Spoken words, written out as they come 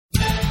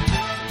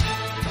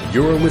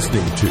You're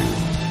listening to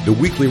the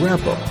Weekly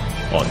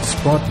Wrap-Up on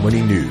Sprott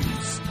Money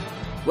News.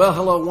 Well,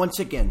 hello once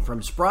again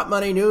from Sprott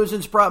Money News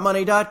and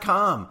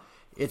SprottMoney.com.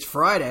 It's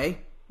Friday.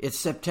 It's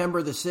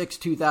September the 6th,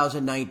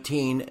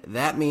 2019.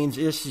 That means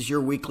this is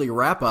your Weekly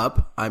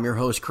Wrap-Up. I'm your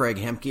host, Craig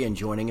Hemke, and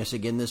joining us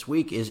again this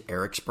week is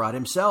Eric Sprott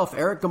himself.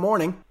 Eric, good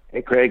morning.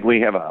 Hey, Craig, we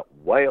have a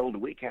wild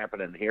week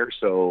happening here,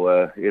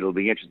 so it'll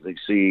be interesting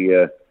to see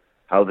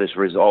how this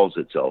resolves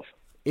itself.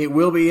 It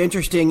will be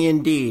interesting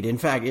indeed. In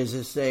fact, is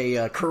this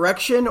a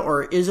correction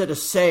or is it a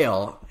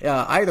sale?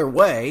 Either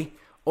way,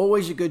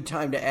 always a good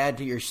time to add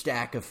to your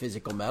stack of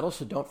physical metal.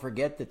 So don't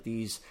forget that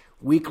these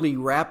weekly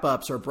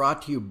wrap-ups are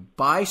brought to you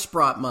by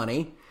Sprott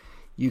Money.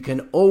 You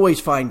can always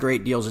find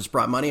great deals at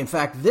Sprott Money. In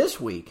fact, this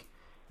week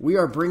we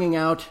are bringing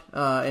out,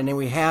 and then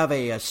we have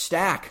a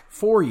stack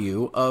for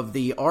you of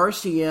the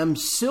RCM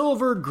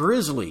Silver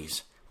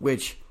Grizzlies,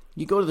 which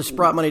you go to the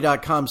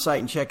SprottMoney.com site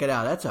and check it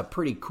out. That's a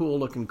pretty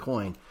cool-looking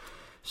coin.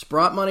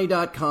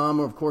 SprottMoney.com,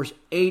 or of course,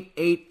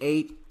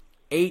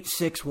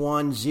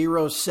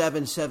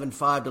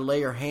 888-861-0775 to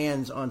lay your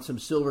hands on some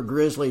silver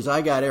grizzlies.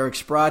 I got Eric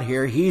Sprott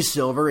here. He's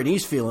silver, and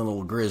he's feeling a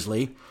little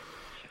grizzly.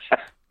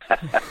 And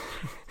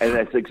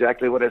that's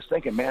exactly what I was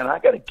thinking. Man, I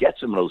got to get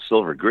some of those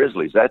silver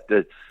grizzlies.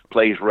 That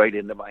plays right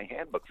into my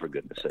handbook, for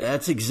goodness sake.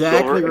 That's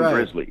exactly silver right. And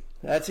grizzly.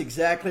 That's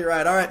exactly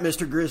right. All right,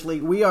 Mr. Grizzly,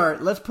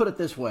 let's put it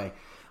this way.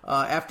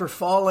 After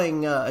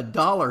falling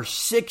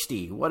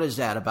 $1.60, what is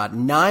that, about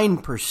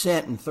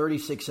 9% in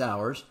 36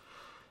 hours,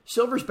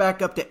 silver's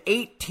back up to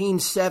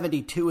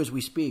 $18.72 as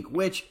we speak,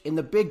 which in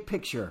the big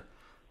picture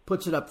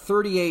puts it up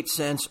 38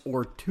 cents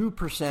or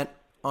 2%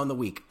 on the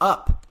week,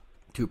 up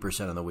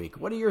 2% on the week.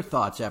 What are your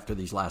thoughts after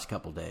these last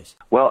couple days?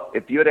 Well,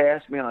 if you had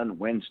asked me on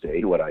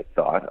Wednesday what I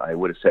thought, I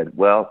would have said,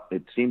 well,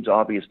 it seems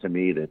obvious to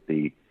me that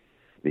the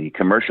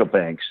commercial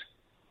banks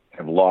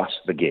have lost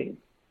the game,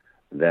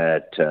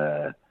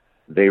 that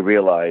they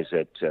realize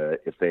that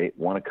if they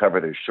want to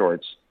cover their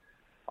shorts,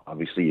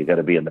 obviously you got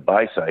to be on the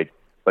buy side.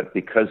 But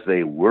because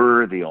they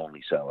were the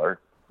only seller,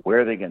 where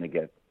are they going to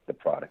get the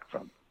product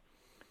from?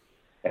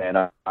 And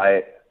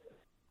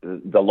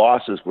the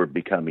losses were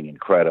becoming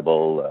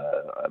incredible.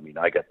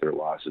 I got their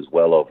losses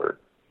well over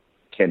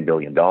 $10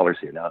 billion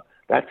here. Now,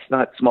 that's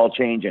not small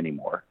change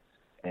anymore.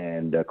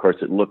 And, of course,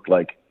 it looked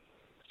like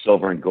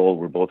silver and gold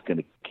were both going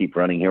to keep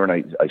running here,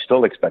 and I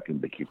still expect them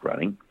to keep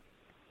running.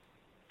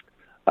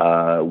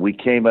 We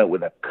came out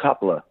with a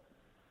couple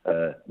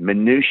of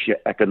minutiae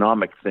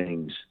economic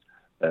things,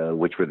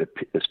 which were the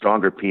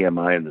stronger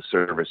PMI in the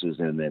services,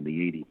 and then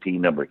the ADP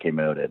number came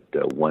out at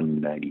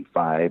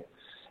 195.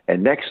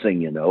 And next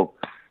thing you know,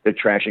 they're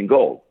trashing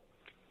gold.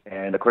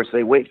 And, of course,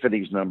 they wait for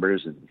these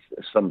numbers and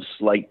some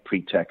slight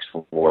pretext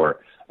for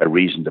a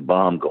reason to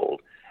bomb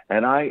gold.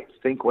 And I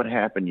think what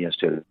happened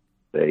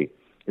yesterday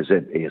is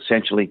that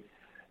essentially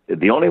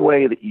the only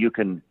way that you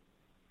can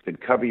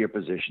cover your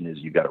position is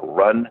you got to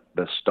run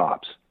the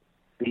stops.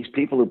 These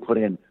people who put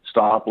in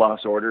stop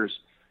loss orders,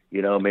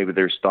 maybe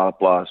their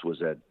stop loss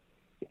was at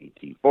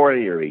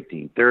 1840 or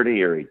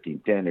 1830 or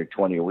 1810 or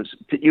 20.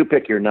 You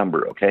pick your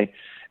number, okay?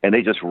 And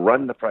they just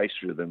run the price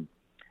through them,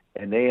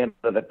 and they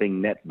ended up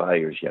being net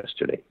buyers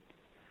yesterday.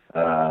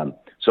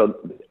 So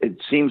it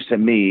seems to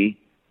me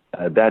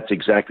that's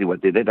exactly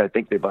what they did. I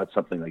think they bought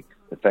something like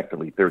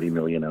effectively 30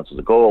 million ounces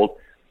of gold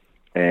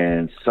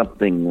and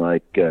something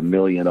like 30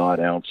 million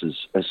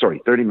ounces of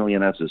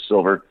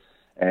silver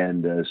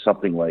and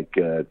something like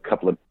a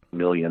couple of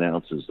million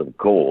ounces of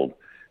gold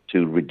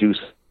to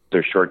reduce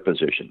their short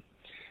position.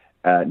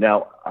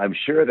 Now, I'm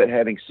sure that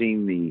having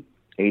seen the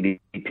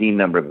ADP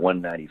number of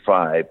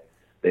 195,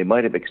 they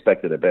might have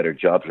expected a better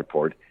jobs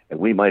report, and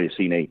we might have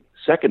seen a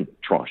second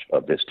tranche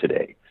of this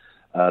today,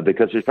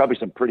 because there's probably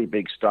some pretty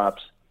big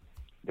stops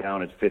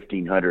down at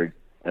 1,500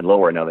 and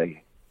lower. Now,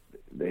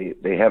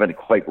 they haven't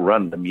quite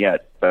run them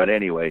yet, but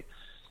anyway,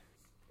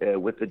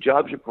 with the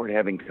jobs report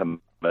having come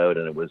out,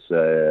 and it was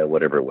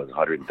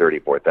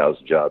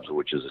 134,000 jobs,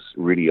 which is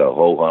really a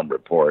ho-hum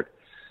report,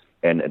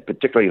 and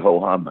particularly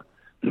ho-hum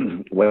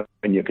when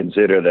you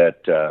consider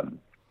that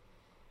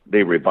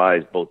they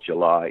revised both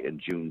July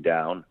and June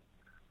down.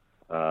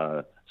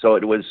 So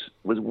it was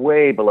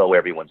way below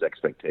everyone's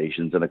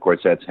expectations, and of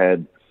course that's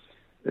had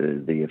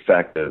the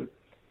effect of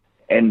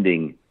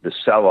ending the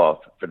sell-off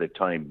for the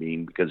time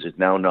being, because it's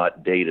now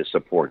not data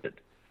supported.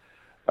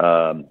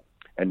 And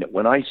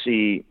when I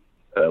see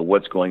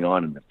what's going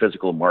on in the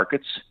physical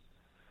markets,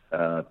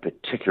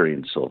 particularly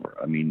in silver,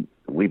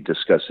 we've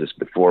discussed this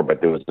before,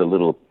 but there was a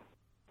little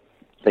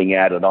thing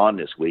added on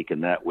this week,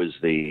 and that was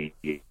the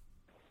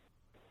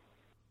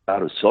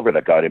amount of silver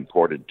that got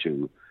imported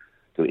to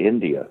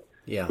India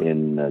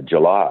in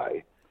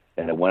July,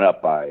 and it went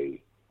up by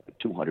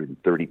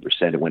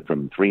 230%. It went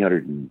from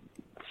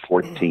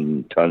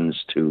 314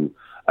 tons to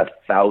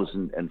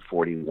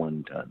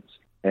 1,041 tons.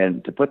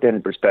 And to put that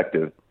in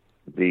perspective,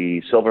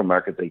 the silver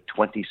market is a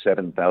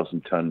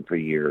 27,000 ton per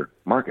year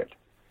market.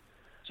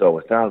 So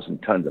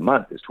 1,000 tons a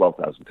month is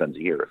 12,000 tons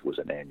a year if it was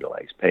an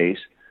annualized pace.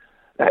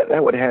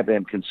 That would have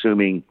them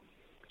consuming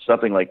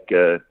something like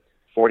 40%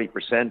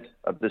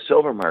 of the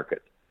silver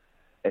market.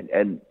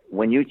 And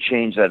when you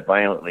change that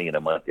violently in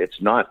a month,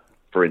 it's not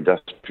for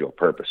industrial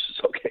purposes,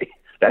 okay?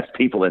 That's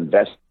people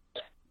investing.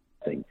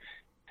 And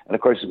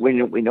of course, we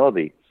know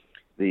the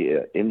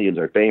Indians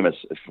are famous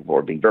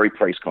for being very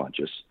price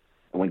conscious.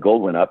 And when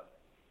gold went up,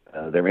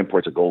 their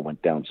imports of gold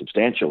went down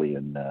substantially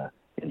in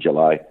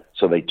July,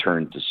 so they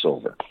turned to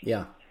silver.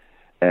 Yeah.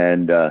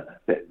 And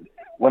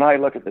when I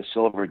look at the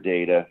silver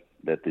data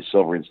that the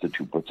Silver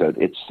Institute puts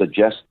out, it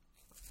suggested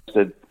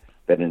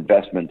that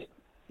investment,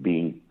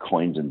 being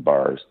coins and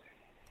bars,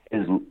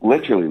 is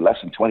literally less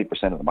than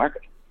 20% of the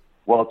market.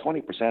 Well,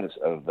 20%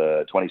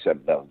 of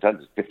 27,000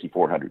 tons is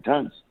 5,400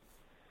 tons.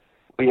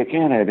 Well, you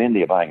can't have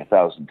India buying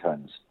 1,000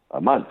 tons a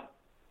month,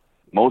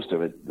 most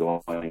of it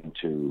going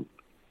to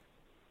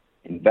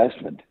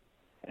investment,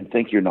 and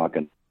think you're not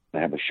going to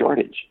have a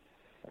shortage.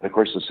 And of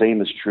course, the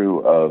same is true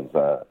of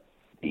the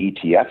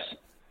ETFs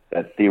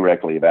that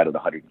theoretically have added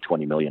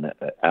 120 million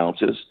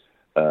ounces,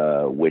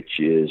 which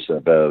is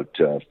about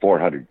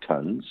 400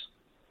 tons.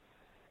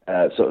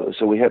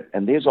 So we have,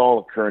 and these all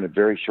occur in a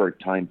very short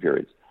time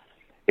period.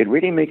 It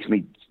really makes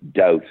me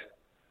doubt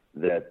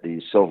that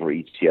the silver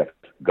ETF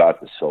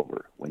got the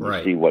silver when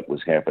you see what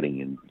was happening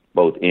in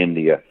both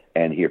India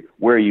and here.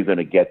 Where are you going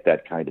to get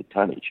that kind of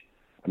tonnage?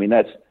 I mean,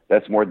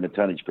 that's more than the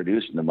tonnage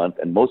produced in a month,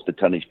 and most of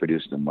the tonnage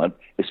produced in a month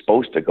is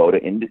supposed to go to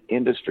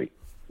industry,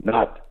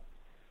 not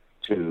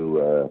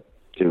to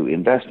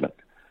investment.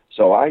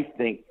 So I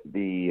think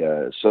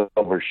the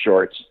silver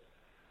shorts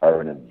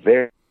are in a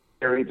very,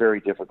 very, very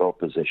difficult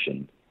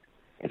position.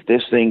 If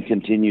this thing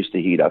continues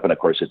to heat up, and of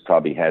course it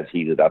probably has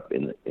heated up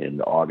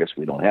in August,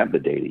 we don't have the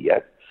data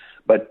yet,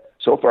 but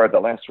so far the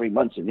last 3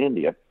 months in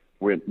India,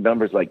 we're at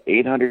numbers like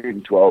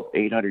 812,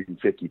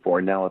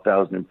 854, now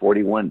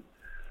 1,041.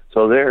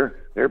 So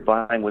they're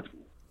buying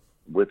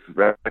with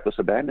reckless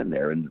abandon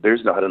there, and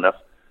there's not enough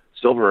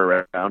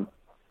silver around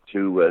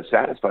to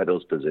satisfy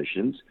those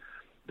positions.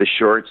 The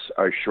shorts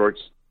are shorts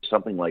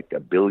something like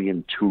 1.2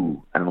 billion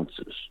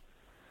ounces,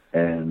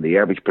 and the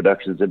average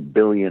production is 1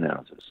 billion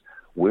ounces.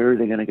 Where are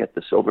they going to get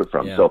the silver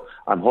from? Yeah. So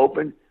I'm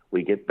hoping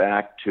we get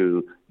back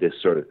to this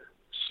sort of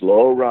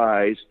slow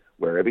rise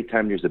where every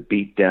time there's a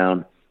beat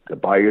down, the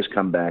buyers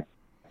come back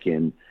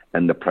in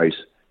and the price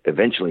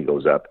eventually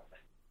goes up.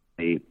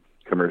 The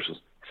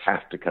commercials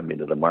have to come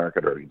into the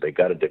market, or they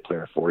got to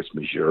declare force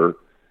majeure.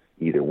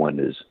 Either one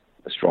is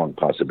a strong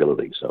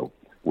possibility. So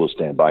we'll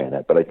stand by on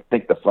that. But I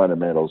think the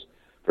fundamentals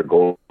for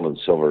gold and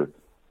silver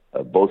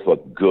both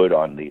look good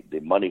on the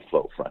money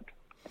flow front.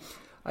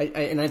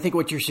 I think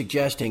what you're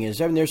suggesting is,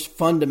 I mean, there's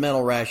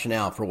fundamental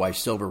rationale for why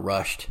silver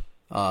rushed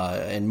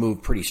and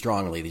moved pretty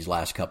strongly these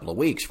last couple of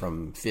weeks,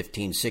 from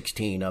 15,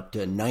 16 up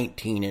to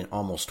 19 and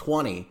almost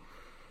 20.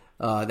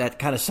 That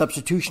kind of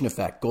substitution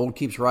effect. Gold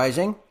keeps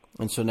rising,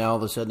 and so now all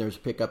of a sudden there's a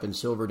pickup in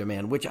silver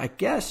demand, which I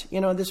guess,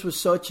 this was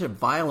such a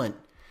violent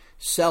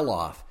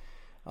sell-off.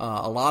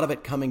 A lot of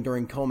it coming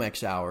during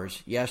COMEX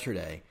hours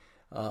yesterday.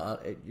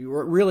 It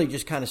really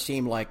just kind of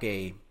seemed like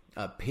a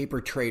paper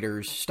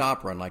trader's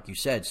stop run, like you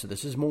said. So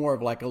this is more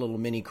of like a little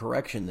mini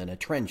correction than a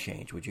trend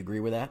change. Would you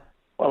agree with that?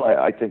 Well,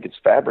 I think it's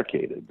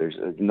fabricated. There's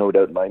no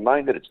doubt in my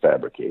mind that it's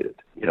fabricated.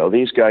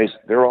 These guys,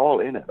 they're all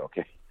in it,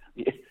 okay?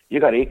 You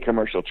got 8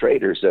 commercial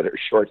traders that are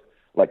short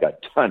like a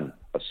ton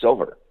of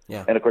silver.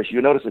 Yeah. And, of course,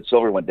 you notice that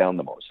silver went down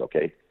the most,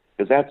 okay?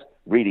 Because that's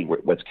really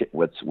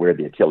what's where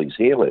the Achilles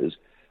heel is,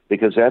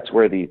 because that's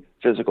where the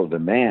physical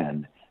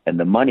demand and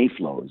the money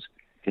flows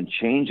can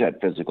change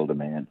that physical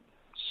demand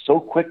so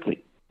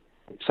quickly.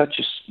 It's such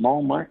a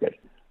small market.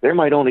 There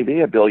might only be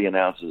 1 billion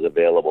ounces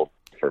available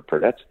for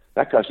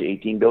that costs you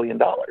 $18 billion.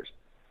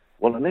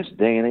 Well, in this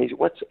day and age,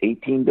 what's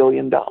 $18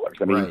 billion?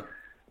 I mean,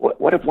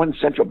 what if one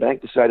central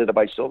bank decided to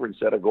buy silver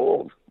instead of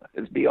gold?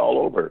 It'd be all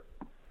over.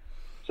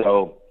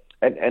 So,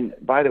 and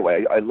by the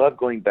way, I love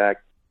going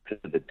back to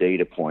the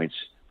data points.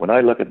 When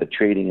I look at the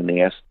trading in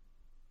the S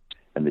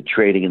and the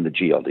trading in the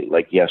GLD,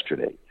 like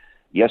yesterday.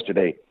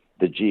 Yesterday,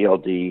 the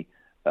GLD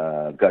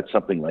got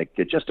something like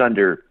just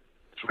under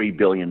 $3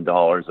 billion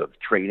of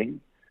trading,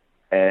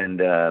 and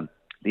the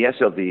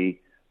SLV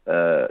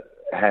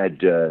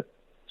had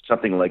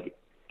something like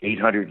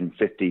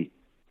 850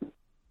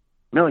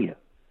 million.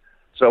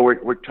 So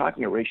we're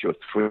talking a ratio of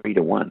 3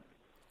 to 1.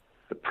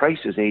 The price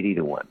is 80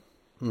 to 1.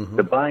 Mm-hmm.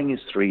 The buying is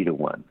 3 to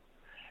 1,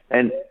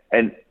 and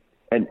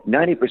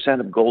 90%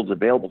 of gold's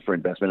available for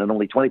investment, and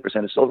only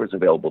 20% of silver is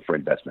available for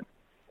investment.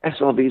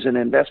 SLV is an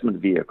investment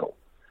vehicle.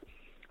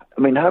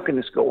 I mean, how can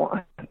this go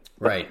on?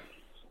 Right.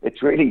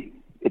 It's really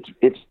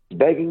it's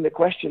begging the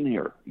question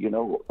here.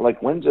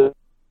 Like, when's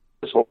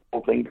this whole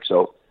thing?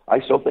 So I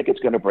still think it's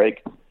going to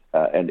break,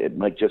 and it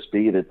might just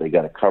be that they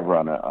got a cover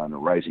on a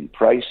rising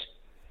price,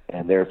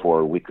 and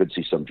therefore we could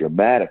see some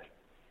dramatic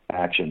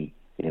action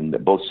in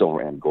both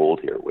silver and gold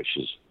here, which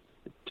is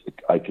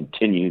I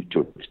continue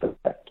to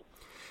expect.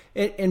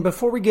 And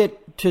before we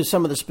get to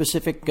some of the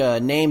specific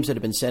names that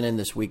have been sent in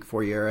this week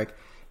for you, Eric,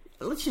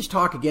 let's just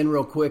talk again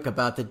real quick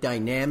about the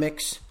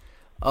dynamics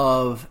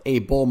of a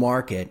bull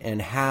market and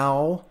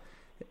how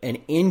an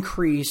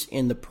increase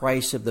in the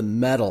price of the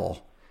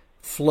metal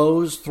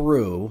flows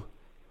through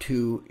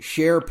to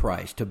share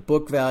price, to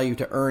book value,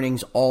 to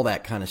earnings, all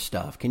that kind of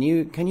stuff. Can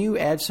you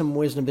add some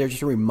wisdom there just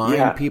to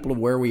remind people of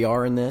where we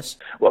are in this?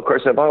 Well, of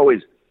course, I've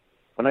always,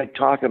 when I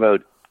talk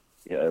about,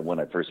 when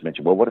I first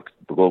mentioned, well, what if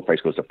the gold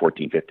price goes to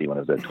 $1,450 when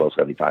it was at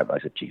 $1,275? I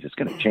said, geez, it's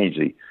going to change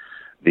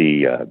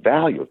the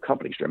value of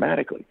companies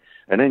dramatically.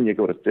 And then you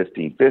go to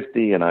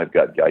 $1,550, and I've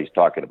got guys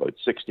talking about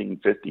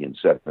 $1,650 and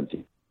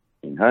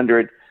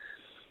 $1,700.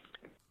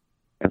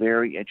 A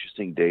very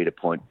interesting data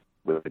point,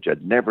 which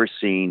I'd never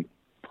seen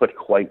put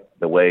quite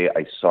the way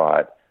I saw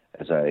it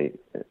as I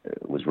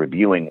was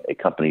reviewing a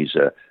company's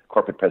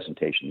corporate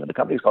presentation. And the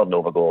company's called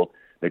Nova Gold.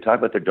 They talk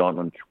about their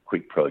Donlin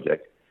Creek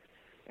project.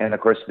 And, of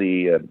course,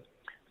 the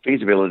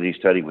feasibility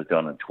study was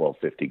done on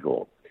 $1,250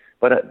 gold.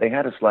 But they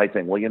had a slide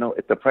saying, well,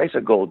 if the price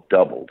of gold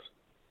doubled,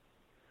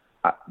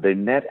 the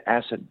net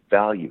asset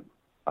value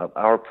of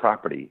our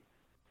property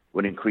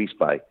would increase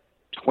by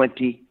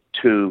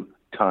 22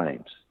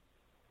 times.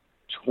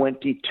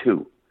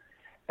 22.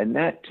 And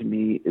that, to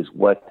me, is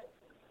what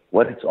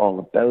it's all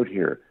about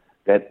here,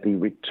 that the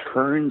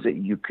returns that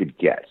you could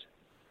get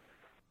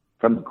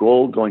from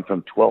gold going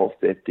from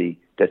 $1,250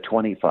 to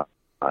 $25,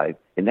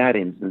 in that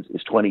instance,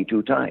 is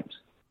 22 times.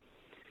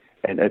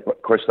 And, of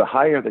course, the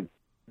higher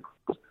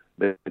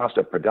the cost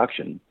of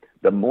production,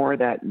 the more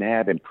that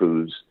NAV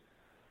improves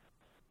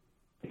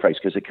price,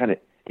 because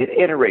it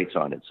iterates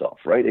on itself,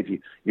 right? If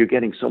you're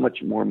getting so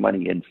much more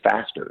money in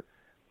faster,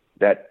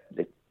 that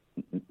the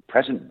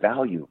present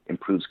value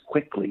improves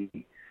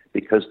quickly,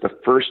 because the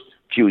first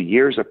few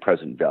years of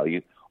present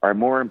value are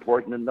more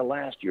important than the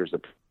last years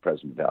of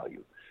present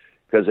value.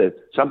 Because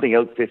something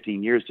out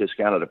 15 years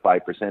discounted at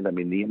 5%, I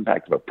mean, the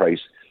impact of a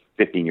price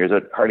 15 years,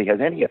 it hardly has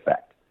any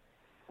effect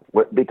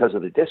because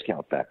of the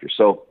discount factor.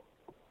 So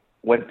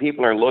when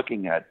people are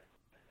looking at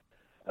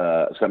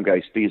some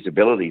guy's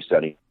feasibility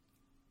study,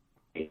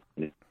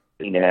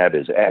 NAV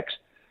is X,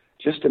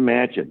 just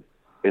imagine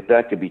if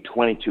that could be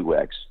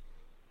 22X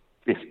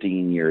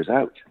 15 years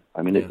out.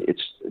 I mean,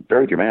 it's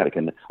very dramatic.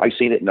 And I've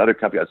seen it in other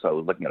companies. I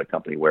was looking at a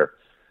company where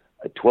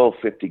at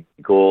 $1,250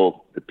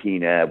 gold, the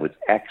PNAV was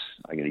X.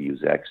 I'm going to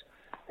use X.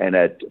 And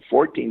at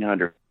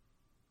 $1,400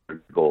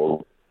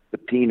 gold, the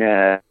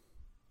PNAV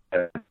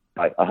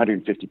by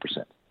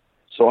 150%.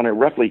 So on a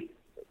roughly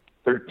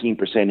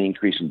 13%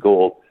 increase in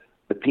gold,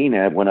 the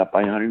PNAV went up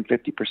by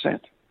 150%.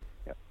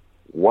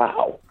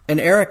 Wow. And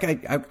Eric,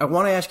 I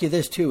want to ask you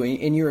this too.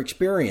 In your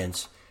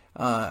experience,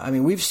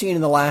 we've seen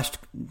in the last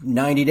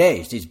 90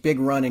 days these big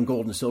run in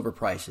gold and silver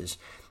prices.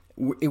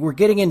 We're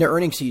getting into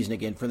earnings season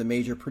again for the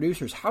major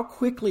producers. How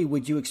quickly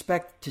would you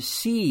expect to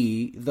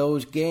see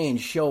those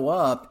gains show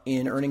up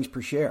in earnings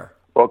per share?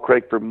 Well,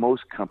 Craig, for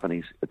most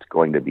companies, it's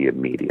going to be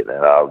immediate.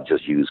 And I'll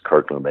just use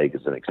Kirkland Lake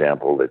as an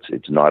example.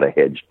 It's not a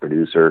hedged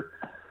producer.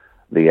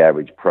 The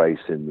average price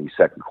in the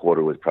second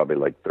quarter was probably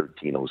like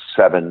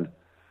 $1,307.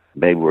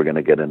 Maybe we're going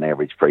to get an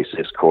average price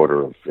this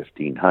quarter of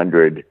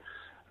 $1,500.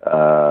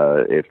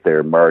 If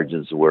their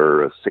margins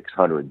were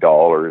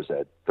 $600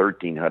 at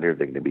 $1,300, they're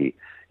going to be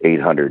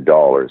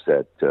 $800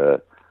 at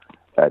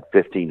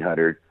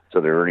 $1,500. So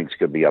their earnings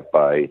could be up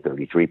by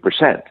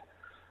 33%.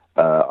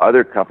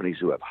 Other companies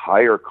who have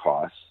higher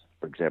costs,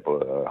 for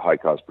example, a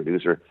high-cost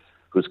producer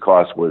whose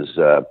cost was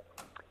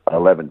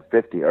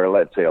 $1,150, or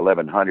let's say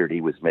 $1,100,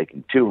 he was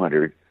making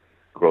 $200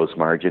 gross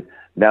margin.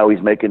 Now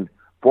he's making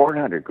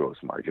 $400 gross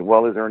margin.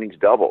 Well, his earnings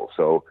double.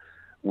 So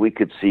we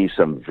could see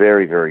some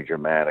very, very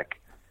dramatic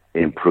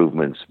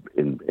improvements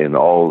in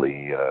all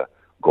the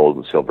gold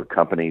and silver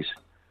companies,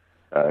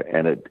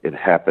 and it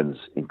happens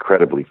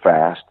incredibly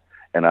fast.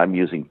 And I'm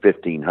using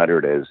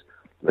 $1,500 as,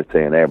 let's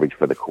say, an average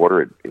for the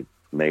quarter. It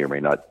may or may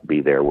not be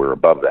there. We're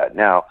above that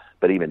now.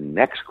 But even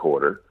next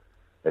quarter,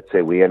 let's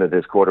say we ended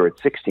this quarter at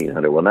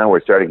 $1,600. Well, now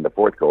we're starting the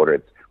fourth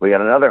quarter. We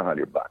got another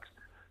 $100.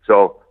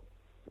 So,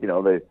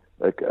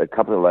 a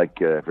company like,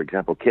 for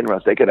example,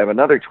 Kinross, they could have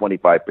another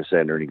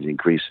 25% earnings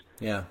increase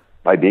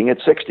by being at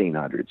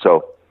 $1,600.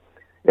 So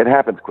it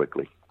happens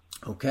quickly.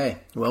 Okay.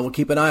 Well, we'll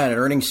keep an eye on it.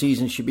 Earnings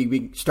season should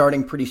be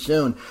starting pretty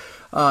soon.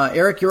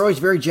 Eric, you're always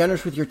very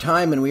generous with your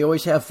time, and we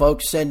always have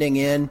folks sending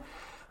in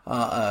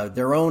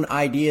their own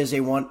ideas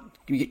they want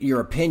your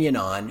opinion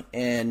on.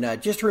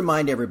 And just to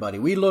remind everybody,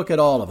 we look at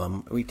all of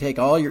them. We take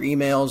all your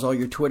emails, all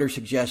your Twitter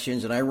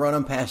suggestions, and I run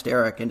them past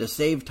Eric. And to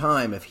save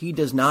time, if he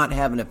does not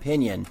have an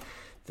opinion,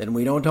 then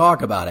we don't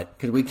talk about it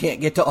because we can't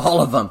get to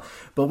all of them.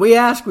 But we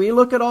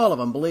look at all of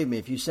them. Believe me,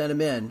 if you send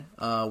them in,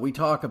 we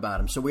talk about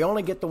them. So we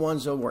only get the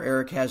ones, though, where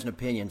Eric has an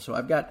opinion. So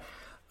I've got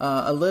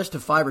a list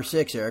of 5 or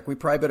 6, Eric. We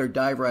probably better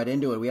dive right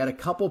into it. We had a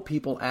couple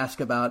people ask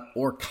about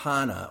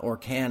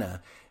Orcana.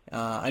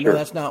 I know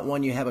that's not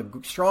one you have a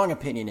strong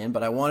opinion in,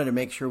 but I wanted to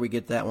make sure we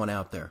get that one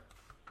out there.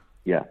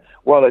 Yeah.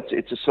 Well,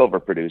 it's a silver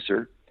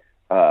producer.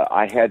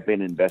 I had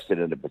been invested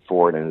in it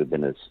before, and it had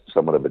been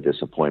somewhat of a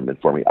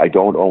disappointment for me. I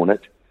don't own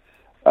it.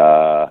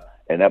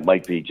 And that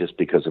might be just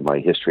because of my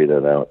history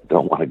that I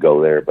don't want to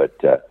go there, but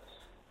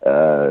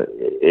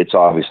it's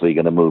obviously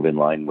going to move in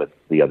line with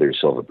the other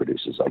silver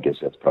producers. I guess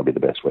that's probably the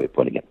best way of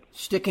putting it.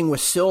 Sticking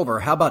with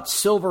silver, how about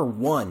Silver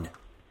One?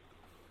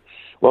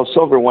 Well,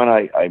 Silver One,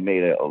 I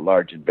made a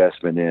large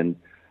investment in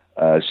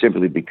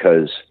simply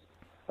because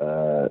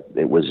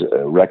it was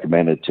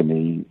recommended to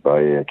me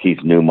by Keith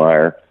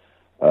Newmeyer,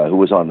 who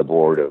was on the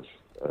board of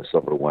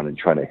Silver One and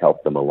trying to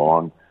help them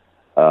along.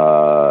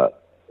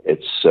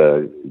 It's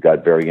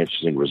got very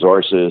interesting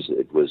resources.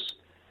 It was,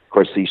 of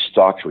course, these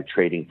stocks were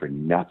trading for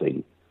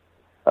nothing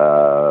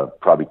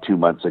probably 2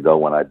 months ago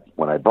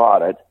when I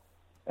bought it,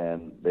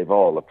 and they've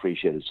all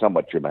appreciated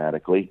somewhat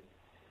dramatically.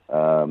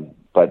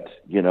 But,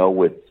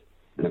 with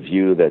the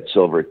view that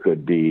silver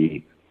could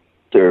be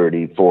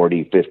 $30,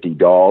 $40,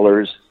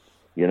 $50,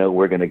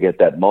 we're going to get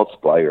that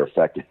multiplier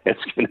effect. It's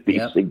going to be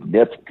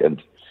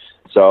significant.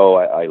 So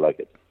I like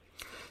it.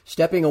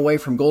 Stepping away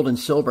from gold and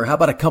silver, how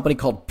about a company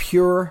called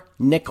Pure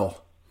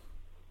Nickel?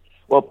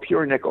 Well,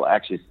 Pure Nickel,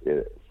 actually,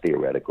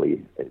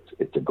 theoretically,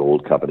 it's a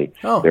gold company.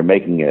 Oh. They're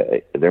making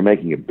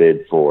a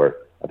bid for,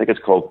 I think it's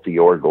called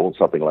Fior Gold,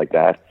 something like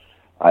that.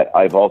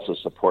 I've also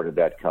supported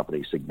that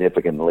company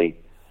significantly.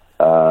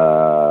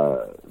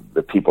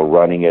 The people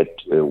running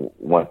it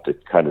want to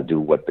kind of do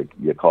what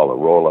you call a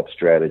roll-up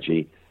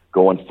strategy,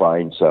 go and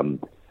find some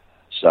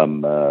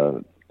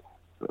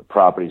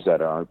properties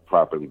that aren't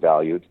properly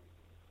valued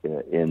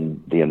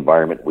in the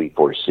environment we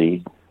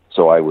foresee.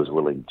 So I was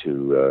willing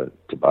to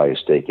buy a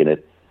stake in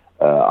it.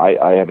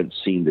 I haven't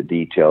seen the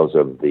details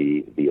of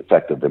the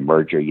effect of the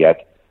merger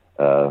yet,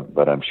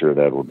 but I'm sure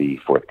that will be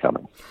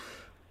forthcoming.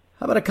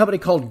 How about a company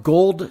called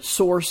Gold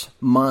Source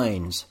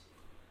Mines?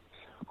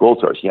 Gold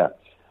Source, yeah.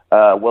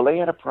 Well, they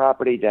had a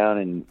property down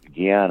in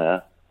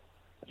Guyana.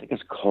 I think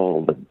it's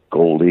called the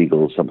Gold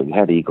Eagle, something. It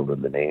had Eagle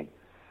in the name.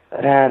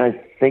 It had, I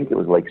think it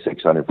was like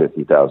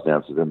 650,000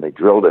 ounces. And they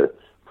drilled a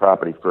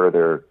property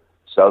further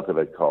south of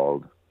it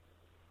called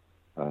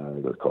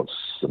Cibole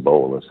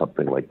or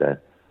something like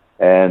that.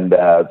 And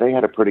they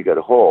had a pretty good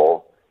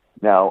hole.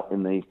 Now,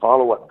 in the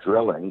follow-up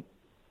drilling,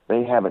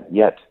 they haven't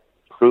yet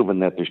proven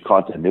that there's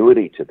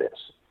continuity to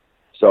this.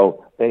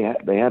 So they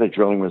had a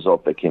drilling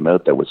result that came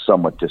out that was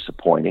somewhat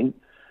disappointing.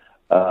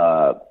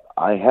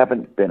 I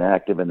haven't been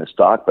active in the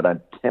stock, but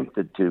I'm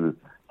tempted to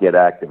get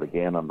active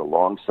again on the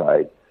long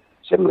side,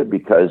 simply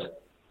because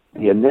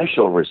the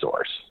initial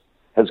resource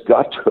has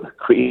got to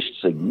increase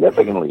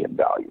significantly in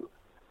value,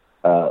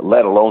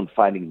 let alone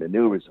finding the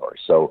new resource.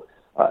 So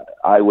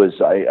I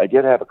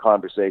did have a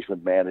conversation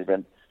with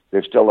management.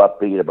 They're still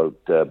upbeat about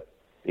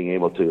being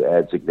able to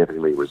add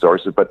significantly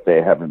resources, but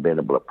they haven't been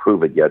able to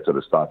prove it yet. So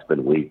the stock's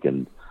been weak,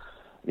 and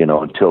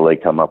until they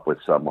come up with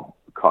some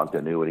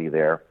continuity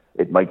there,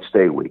 it might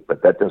stay weak.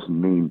 But that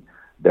doesn't mean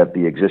that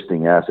the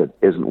existing asset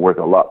isn't worth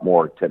a lot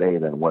more today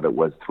than what it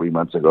was 3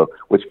 months ago,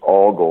 which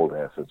all gold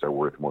assets are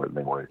worth more than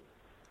they were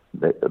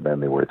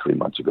 3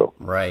 months ago.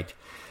 Right.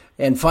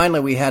 And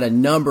finally, we had a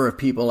number of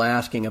people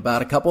asking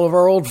about a couple of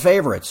our old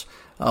favorites,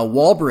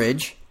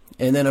 Wallbridge,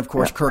 and then, of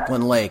course,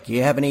 Kirkland Lake. Do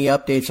you have any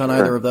updates on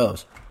either of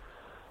those?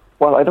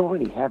 Well, I don't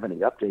really have any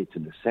updates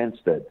in the sense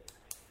that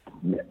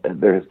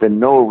there has been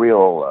no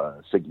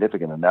real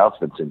significant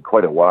announcements in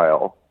quite a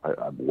while.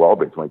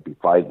 Wallbridge might be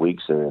 5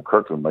 weeks, and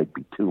Kirkland might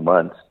be 2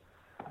 months.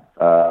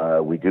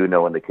 We do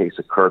know in the case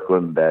of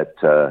Kirkland that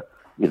the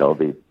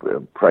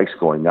price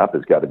going up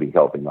has got to be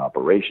helping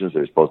operations.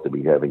 They're supposed to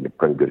be having a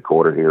pretty good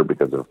quarter here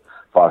because of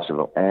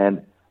Fosterville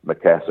and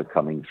Macassa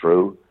coming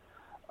through.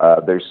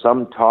 There's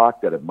some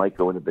talk that it might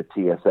go into the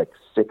TSX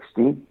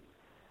 60.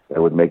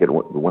 That would make it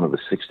one of the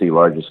 60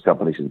 largest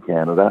companies in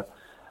Canada.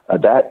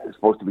 That is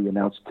supposed to be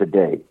announced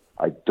today.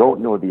 I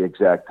don't know the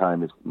exact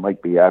time. It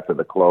might be after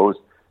the close.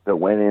 That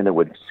went in, it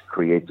would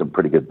create some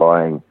pretty good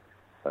buying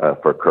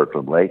for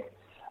Kirkland Lake.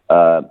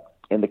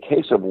 In the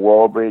case of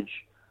Wallbridge,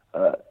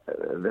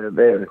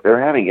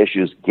 they're having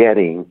issues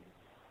getting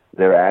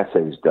their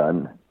assays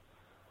done.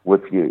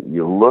 If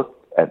you look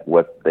at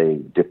what they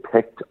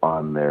depict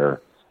on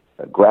their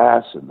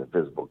graphs and the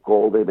visible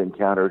gold they've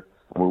encountered,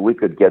 we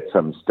could get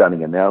some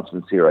stunning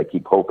announcements here. I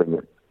keep hoping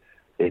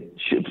it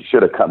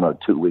should have come out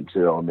 2 weeks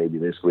ago, maybe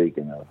this week.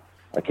 And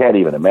I can't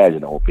even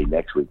imagine it won't be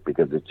next week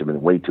because it's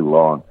been way too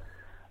long.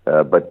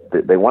 But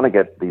they want to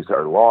get, these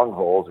are long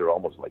holes. They're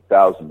almost like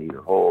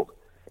 1,000-meter holes.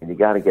 And you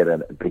got to get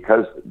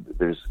because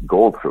there's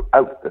gold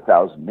throughout the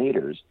 1,000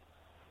 meters,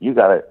 you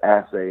got to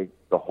assay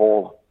the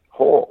whole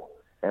hole.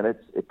 And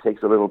it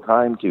takes a little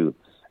time to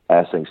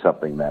assay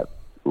something that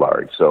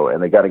large. So,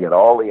 and they got to get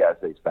all the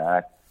assays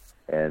back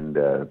and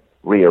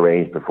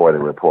rearranged before they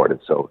report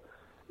it. So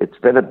it's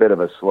been a bit of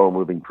a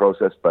slow-moving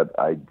process, but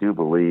I do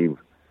believe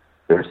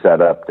they're set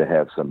up to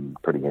have some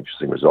pretty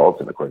interesting results.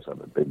 And, of course, I'm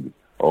a big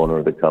owner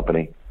of the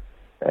company.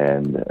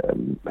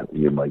 And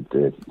you might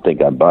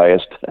think I'm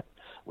biased,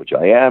 which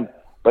I am.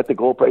 But the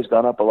gold price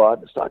gone up a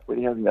lot. The stock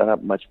really hasn't gone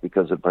up much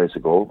because of the price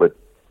of gold, but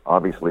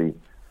obviously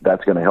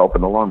that's going to help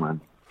in the long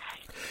run.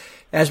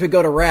 As we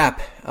go to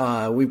wrap,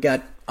 we've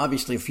got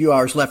obviously a few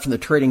hours left in the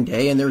trading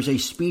day, and there's a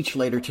speech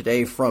later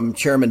today from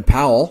Chairman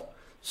Powell,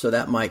 so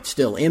that might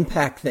still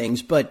impact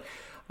things. But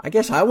I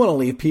guess I want to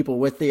leave people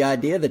with the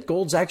idea that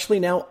gold's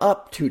actually now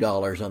up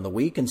 $2 on the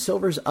week, and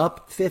silver's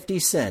up 50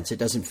 cents. It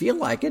doesn't feel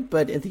like it,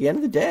 but at the end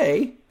of the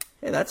day,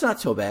 hey, that's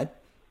not so bad.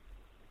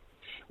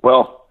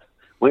 Well,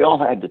 we all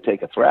had to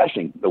take a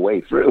thrashing the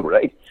way through,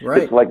 right?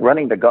 Right. It's like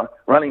running the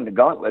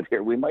gauntlet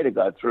here. We might have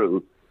got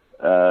through.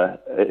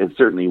 It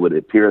certainly would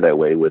appear that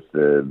way with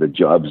the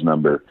jobs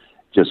number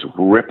just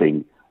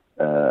ripping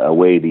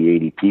away the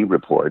ADP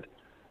report.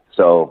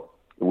 So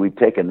we've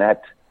taken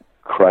that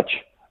crutch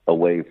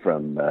away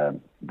from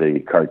the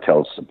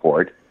cartel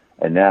support,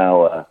 and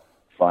now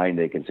fine,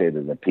 they can say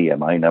that the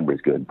PMI number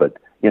is good, but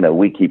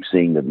we keep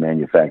seeing the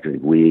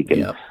manufacturing weak,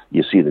 and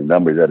you see the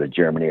numbers out of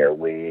Germany are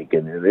weak,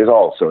 and there's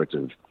all sorts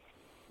of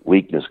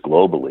weakness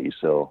globally.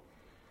 So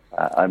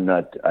I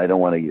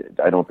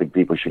don't think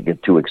people should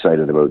get too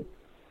excited about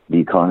the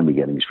economy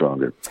getting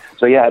stronger.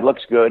 So yeah, it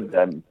looks good.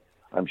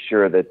 I'm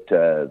sure that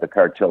the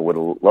cartel would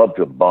have loved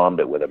to have bombed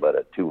it with about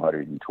a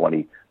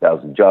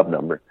 220,000 job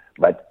number,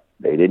 but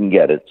they didn't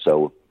get it.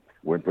 So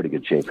we're in pretty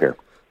good shape here.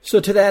 So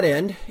to that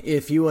end,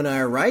 if you and I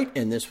are right,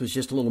 and this was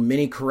just a little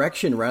mini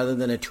correction rather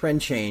than a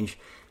trend change,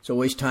 it's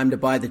always time to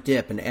buy the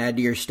dip and add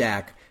to your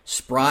stack.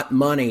 Sprott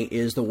Money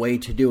is the way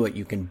to do it.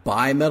 You can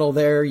buy metal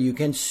there. You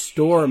can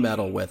store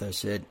metal with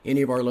us at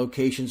any of our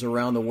locations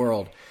around the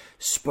world.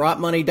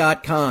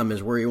 SprottMoney.com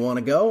is where you want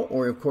to go,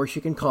 or of course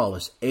you can call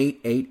us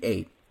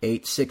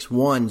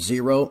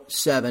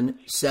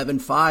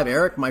 888-861-0775.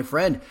 Eric, my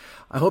friend,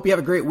 I hope you have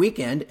a great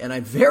weekend, and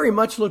I very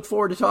much look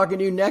forward to talking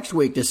to you next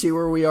week to see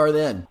where we are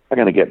then. I'm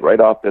going to get right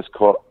off this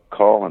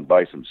call and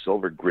buy some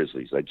silver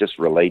grizzlies. I just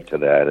relate to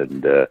that,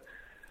 and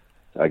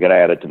I got to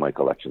add it to my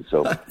collection.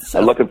 So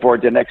I'm looking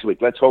forward to next week.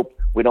 Let's hope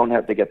we don't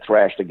have to get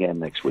thrashed again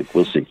next week.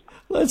 We'll see.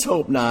 Let's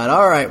hope not.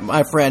 All right,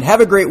 my friend,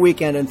 have a great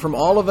weekend. And from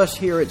all of us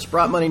here at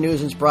Sprott Money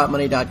News and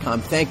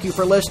SprottMoney.com, thank you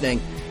for listening.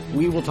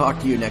 We will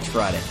talk to you next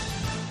Friday.